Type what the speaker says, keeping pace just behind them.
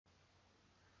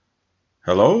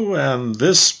Hello, and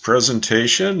this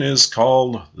presentation is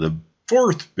called The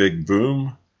Fourth Big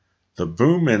Boom, the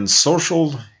Boom in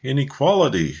Social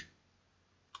Inequality.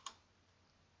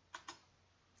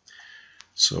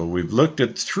 So we've looked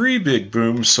at three big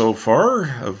booms so far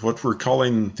of what we're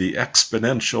calling the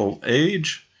exponential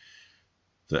age,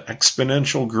 the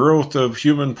exponential growth of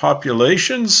human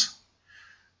populations,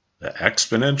 the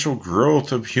exponential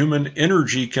growth of human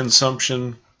energy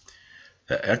consumption,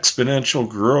 the exponential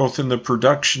growth in the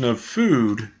production of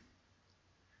food,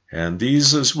 and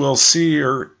these, as we'll see,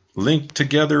 are linked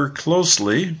together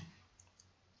closely.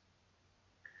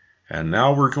 And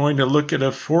now we're going to look at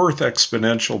a fourth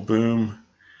exponential boom,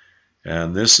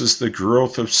 and this is the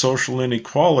growth of social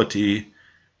inequality,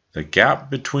 the gap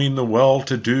between the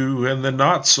well-to-do and the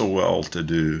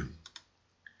not-so-well-to-do.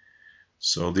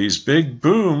 So these big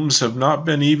booms have not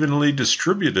been evenly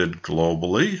distributed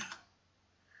globally.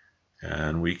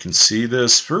 And we can see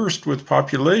this first with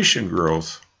population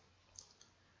growth.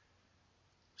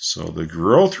 So the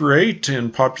growth rate in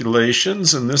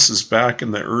populations, and this is back in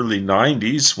the early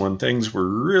 90s when things were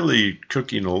really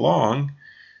cooking along,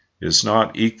 is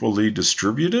not equally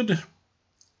distributed.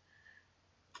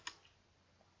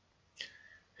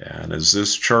 And as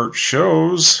this chart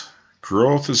shows,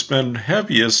 growth has been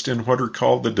heaviest in what are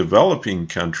called the developing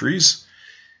countries.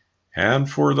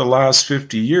 And for the last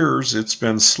 50 years, it's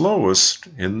been slowest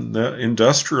in the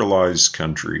industrialized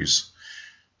countries.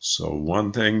 So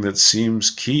one thing that seems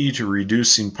key to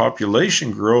reducing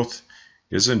population growth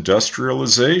is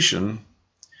industrialization.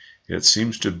 It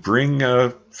seems to bring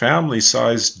family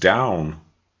size down.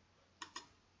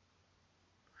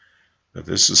 But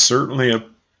this is certainly a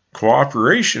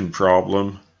cooperation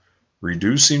problem,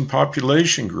 reducing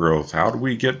population growth. How do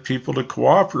we get people to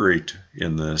cooperate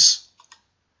in this?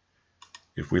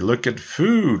 If we look at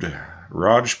food,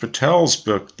 Raj Patel's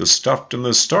book, The Stuffed and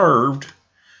the Starved,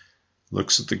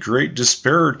 looks at the great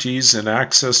disparities in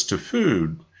access to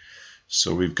food.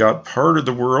 So we've got part of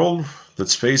the world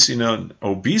that's facing an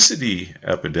obesity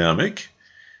epidemic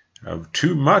of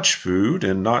too much food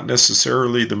and not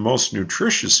necessarily the most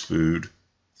nutritious food.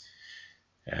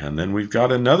 And then we've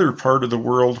got another part of the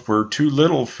world where too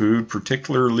little food,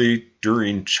 particularly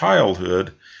during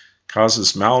childhood,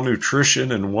 causes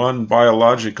malnutrition, and one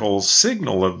biological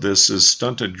signal of this is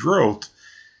stunted growth.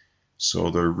 So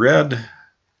the red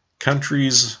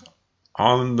countries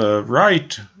on the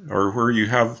right are where you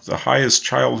have the highest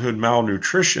childhood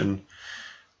malnutrition.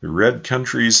 The red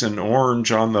countries in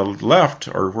orange on the left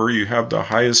are where you have the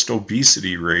highest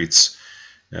obesity rates.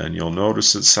 And you'll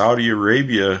notice that Saudi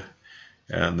Arabia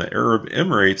and the Arab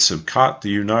Emirates have caught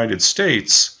the United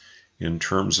States in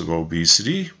terms of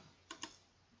obesity.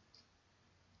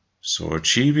 So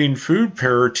achieving food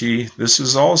parity, this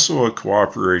is also a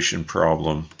cooperation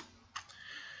problem.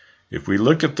 If we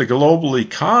look at the global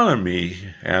economy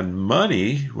and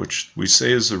money, which we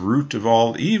say is the root of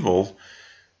all evil,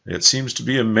 it seems to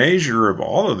be a measure of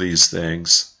all of these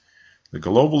things. The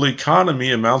global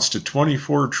economy amounts to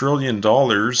 $24 trillion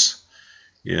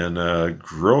in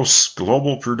gross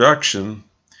global production.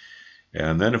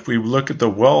 And then if we look at the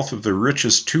wealth of the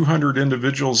richest 200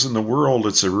 individuals in the world,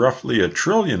 it's roughly $1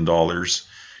 trillion.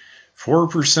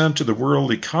 4% of the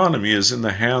world economy is in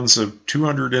the hands of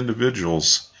 200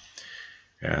 individuals.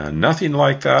 And nothing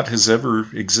like that has ever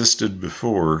existed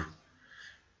before.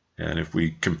 And if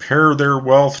we compare their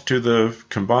wealth to the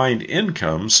combined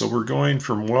income, so we're going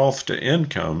from wealth to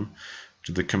income,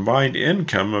 to the combined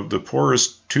income of the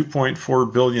poorest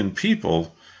 2.4 billion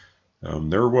people,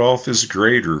 their wealth is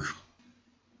greater.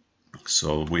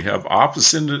 So we have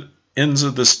opposite ends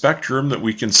of the spectrum that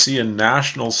we can see in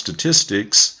national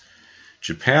statistics.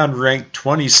 Japan ranked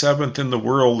 27th in the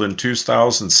world in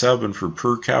 2007 for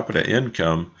per capita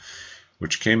income,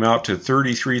 which came out to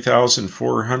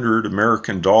 $33,400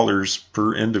 American dollars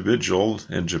per individual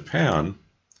in Japan.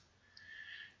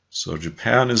 So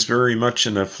Japan is very much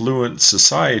an affluent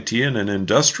society and an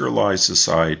industrialized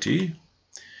society.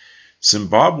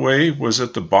 Zimbabwe was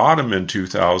at the bottom in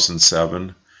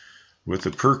 2007 with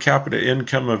a per capita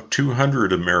income of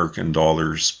 $200 American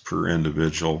dollars per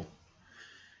individual.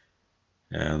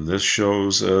 And this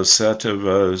shows a set of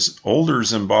older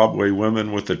Zimbabwe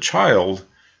women with a child,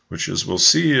 which, as we'll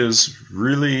see, is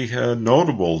really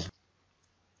notable.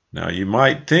 Now, you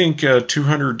might think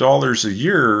 $200 a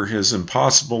year is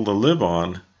impossible to live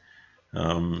on.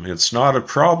 It's not a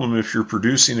problem if you're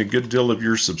producing a good deal of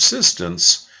your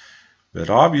subsistence. But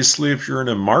obviously, if you're in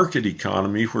a market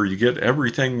economy where you get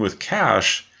everything with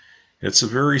cash, it's a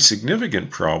very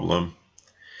significant problem.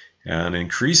 And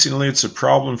increasingly, it's a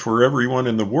problem for everyone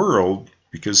in the world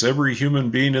because every human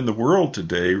being in the world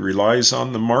today relies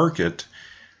on the market,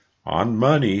 on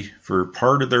money, for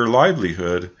part of their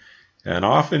livelihood, and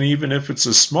often, even if it's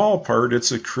a small part,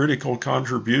 it's a critical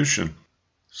contribution.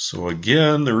 So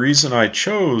again, the reason I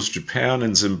chose Japan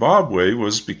and Zimbabwe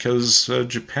was because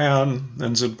Japan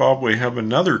and Zimbabwe have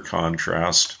another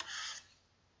contrast.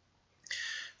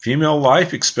 Female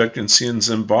life expectancy in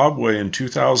Zimbabwe in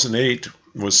 2008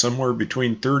 was somewhere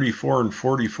between 34 and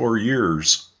 44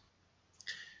 years.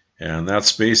 And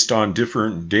that's based on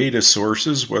different data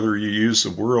sources. Whether you use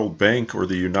the World Bank or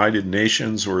the United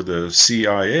Nations or the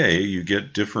CIA, you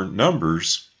get different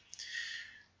numbers.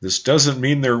 This doesn't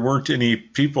mean there weren't any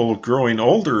people growing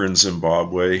older in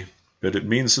Zimbabwe, but it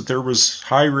means that there was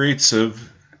high rates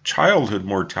of childhood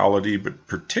mortality, but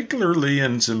particularly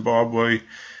in Zimbabwe,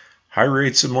 high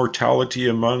rates of mortality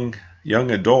among young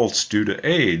adults due to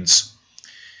AIDS.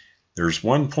 There's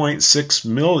 1.6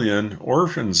 million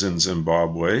orphans in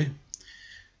Zimbabwe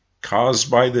caused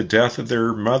by the death of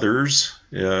their mothers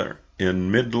in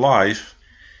midlife.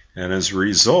 And as a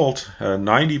result,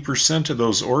 90% of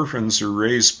those orphans are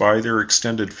raised by their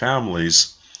extended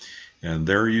families. And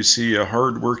there you see a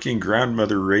hard-working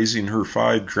grandmother raising her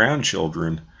 5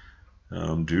 grandchildren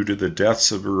due to the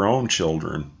deaths of her own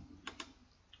children.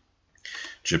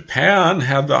 Japan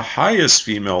had the highest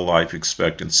female life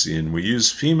expectancy, and we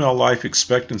use female life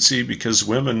expectancy because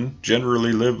women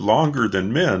generally live longer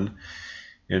than men.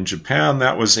 In Japan,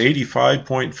 that was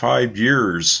 85.5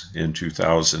 years in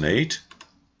 2008.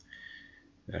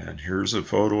 And here's a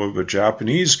photo of a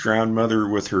Japanese grandmother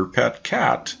with her pet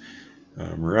cat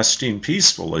resting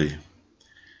peacefully.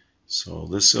 So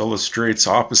this illustrates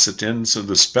opposite ends of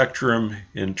the spectrum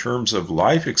in terms of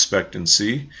life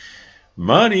expectancy.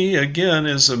 Money, again,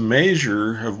 is a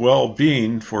measure of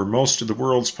well-being for most of the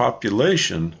world's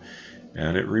population,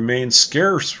 and it remains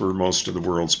scarce for most of the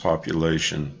world's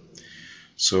population.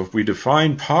 So if we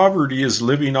define poverty as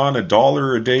living on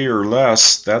 $1 a day or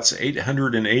less, that's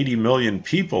 880 million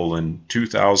people in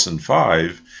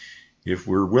 2005. If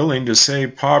we're willing to say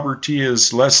poverty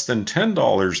is less than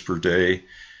 $10 per day,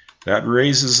 that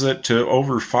raises it to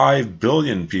over 5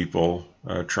 billion people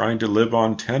trying to live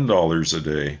on $10 a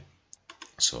day.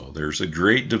 So there's a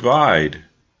great divide.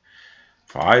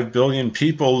 5 billion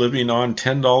people living on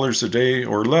 $10 a day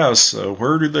or less.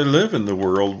 Where do they live in the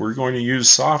world? We're going to use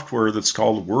software that's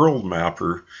called World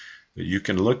Mapper that you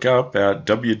can look up at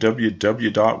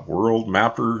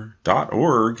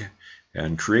www.worldmapper.org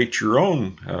and create your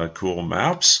own cool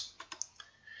maps.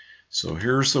 So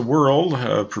here's the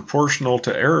world proportional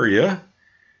to area.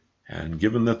 And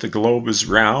given that the globe is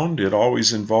round, it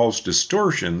always involves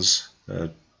distortions,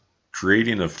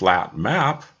 creating a flat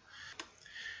map.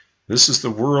 This is the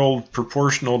world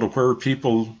proportional to where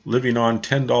people living on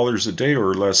 $10 a day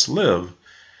or less live.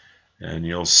 And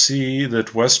you'll see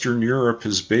that Western Europe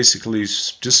has basically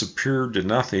disappeared to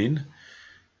nothing.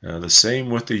 The same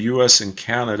with the US and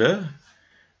Canada.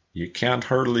 You can't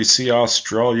hardly see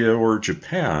Australia or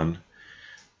Japan.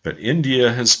 But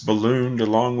India has ballooned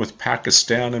along with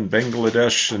Pakistan and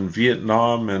Bangladesh and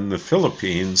Vietnam and the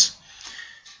Philippines.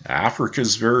 Africa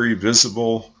is very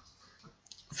visible.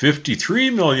 53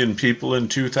 million people in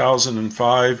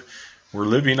 2005 were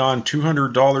living on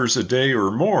 $200 a day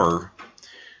or more.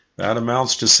 That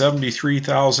amounts to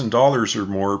 $73,000 or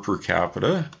more per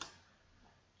capita.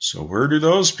 So where do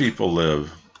those people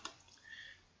live?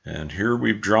 And here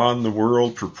we've drawn the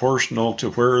world proportional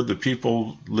to where the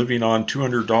people living on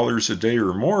 $200 a day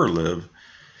or more live.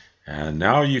 And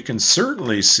now you can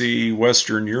certainly see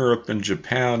Western Europe and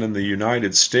Japan and the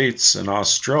United States and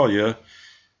Australia.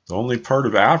 The only part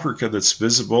of Africa that's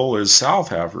visible is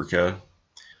South Africa.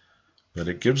 But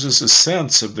it gives us a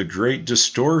sense of the great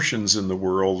distortions in the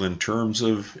world in terms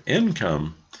of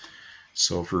income.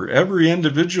 So for every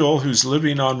individual who's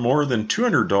living on more than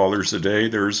 $200 a day,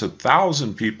 there's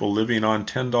 1,000 people living on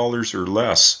 $10 or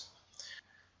less.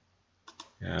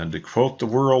 And to quote the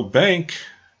World Bank,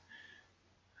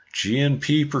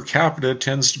 GNP per capita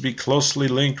tends to be closely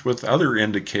linked with other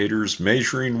indicators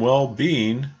measuring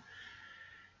well-being,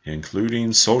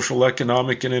 including social,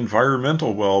 economic, and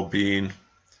environmental well-being.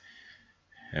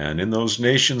 And in those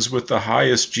nations with the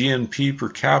highest GNP per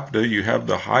capita, you have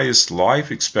the highest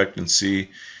life expectancy,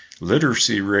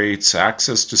 literacy rates,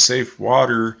 access to safe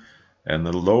water, and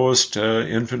the lowest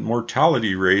infant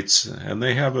mortality rates. And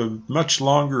they have a much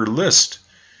longer list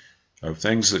of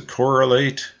things that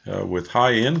correlate with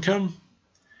high income.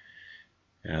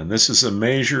 And this is a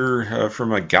measure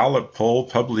from a Gallup poll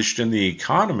published in The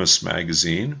Economist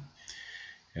magazine.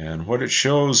 And what it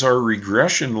shows are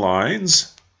regression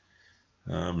lines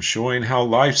showing how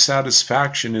life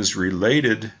satisfaction is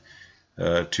related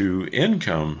to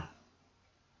income.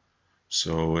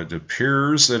 So it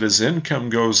appears that as income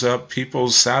goes up,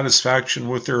 people's satisfaction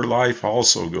with their life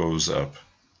also goes up.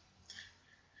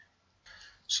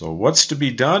 So what's to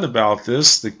be done about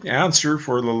this? The answer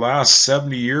for the last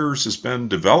 70 years has been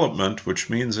development, which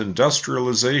means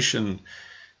industrialization,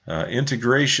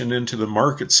 integration into the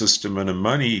market system and a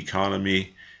money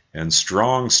economy, and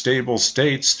strong, stable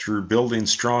states through building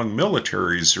strong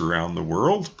militaries around the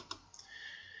world.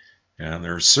 And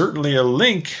there's certainly a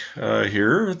link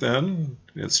here, then.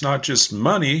 It's not just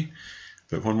money,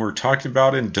 but when we're talking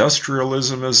about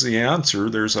industrialism as the answer,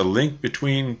 there's a link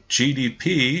between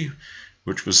GDP,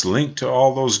 which was linked to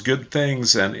all those good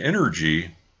things, and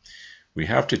energy. We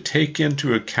have to take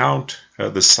into account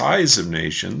the size of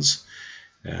nations,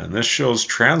 and this shows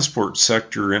transport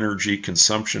sector energy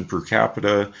consumption per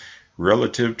capita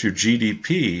relative to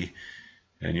GDP.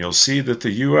 And you'll see that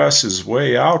the U.S. is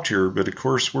way out here, but of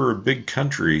course we're a big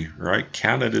country, right?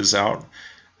 Canada's out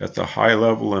at the high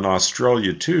level, in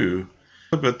Australia too.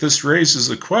 But this raises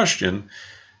the question,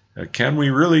 can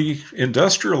we really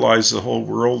industrialize the whole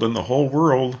world and the whole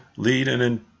world lead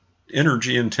an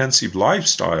energy-intensive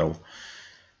lifestyle?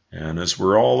 And as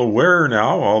we're all aware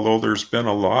now, although there's been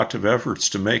a lot of efforts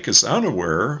to make us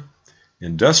unaware,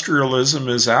 industrialism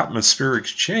is atmospheric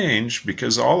change,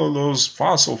 because all of those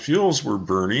fossil fuels we're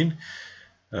burning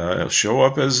show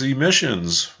up as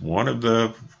emissions.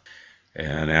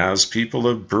 And as people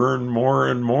have burned more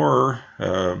and more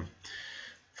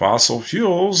fossil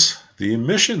fuels, the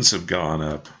emissions have gone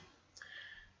up.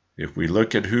 If we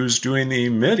look at who's doing the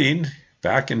emitting,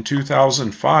 back in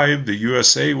 2005, the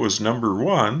USA was number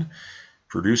one,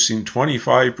 producing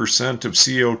 25% of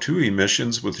CO2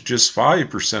 emissions with just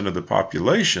 5% of the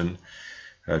population.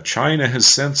 China has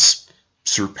since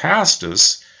surpassed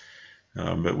us,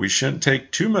 but we shouldn't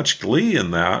take too much glee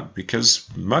in that, because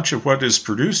much of what is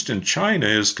produced in China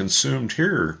is consumed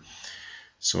here.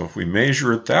 So if we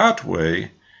measure it that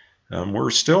way, we're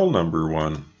still number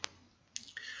one.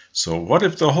 So what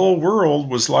if the whole world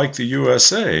was like the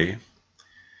USA?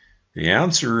 The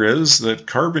answer is that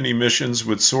carbon emissions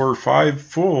would soar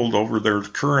fivefold over their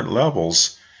current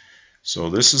levels. So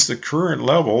this is the current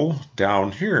level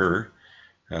down here.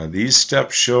 These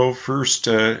steps show first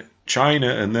China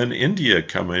and then India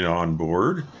coming on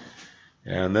board.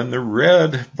 And then the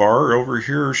red bar over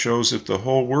here shows if the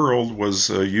whole world was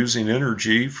using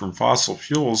energy from fossil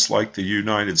fuels like the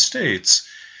United States,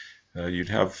 you'd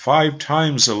have 5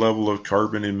 times the level of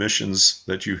carbon emissions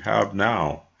that you have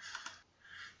now.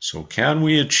 So can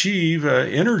we achieve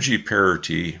energy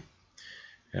parity?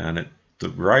 And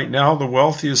right now, the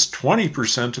wealthiest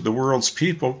 20% of the world's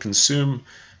people consume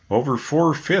over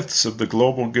 4/5 of the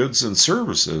global goods and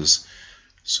services.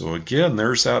 So again,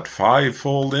 there's that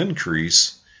 5-fold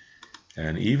increase.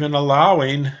 And even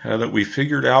allowing that we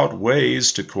figured out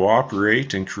ways to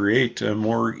cooperate and create a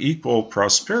more equal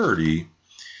prosperity,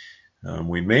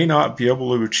 we may not be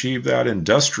able to achieve that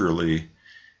industrially.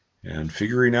 And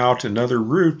figuring out another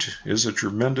route is a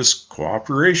tremendous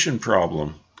cooperation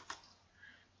problem.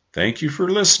 Thank you for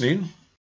listening.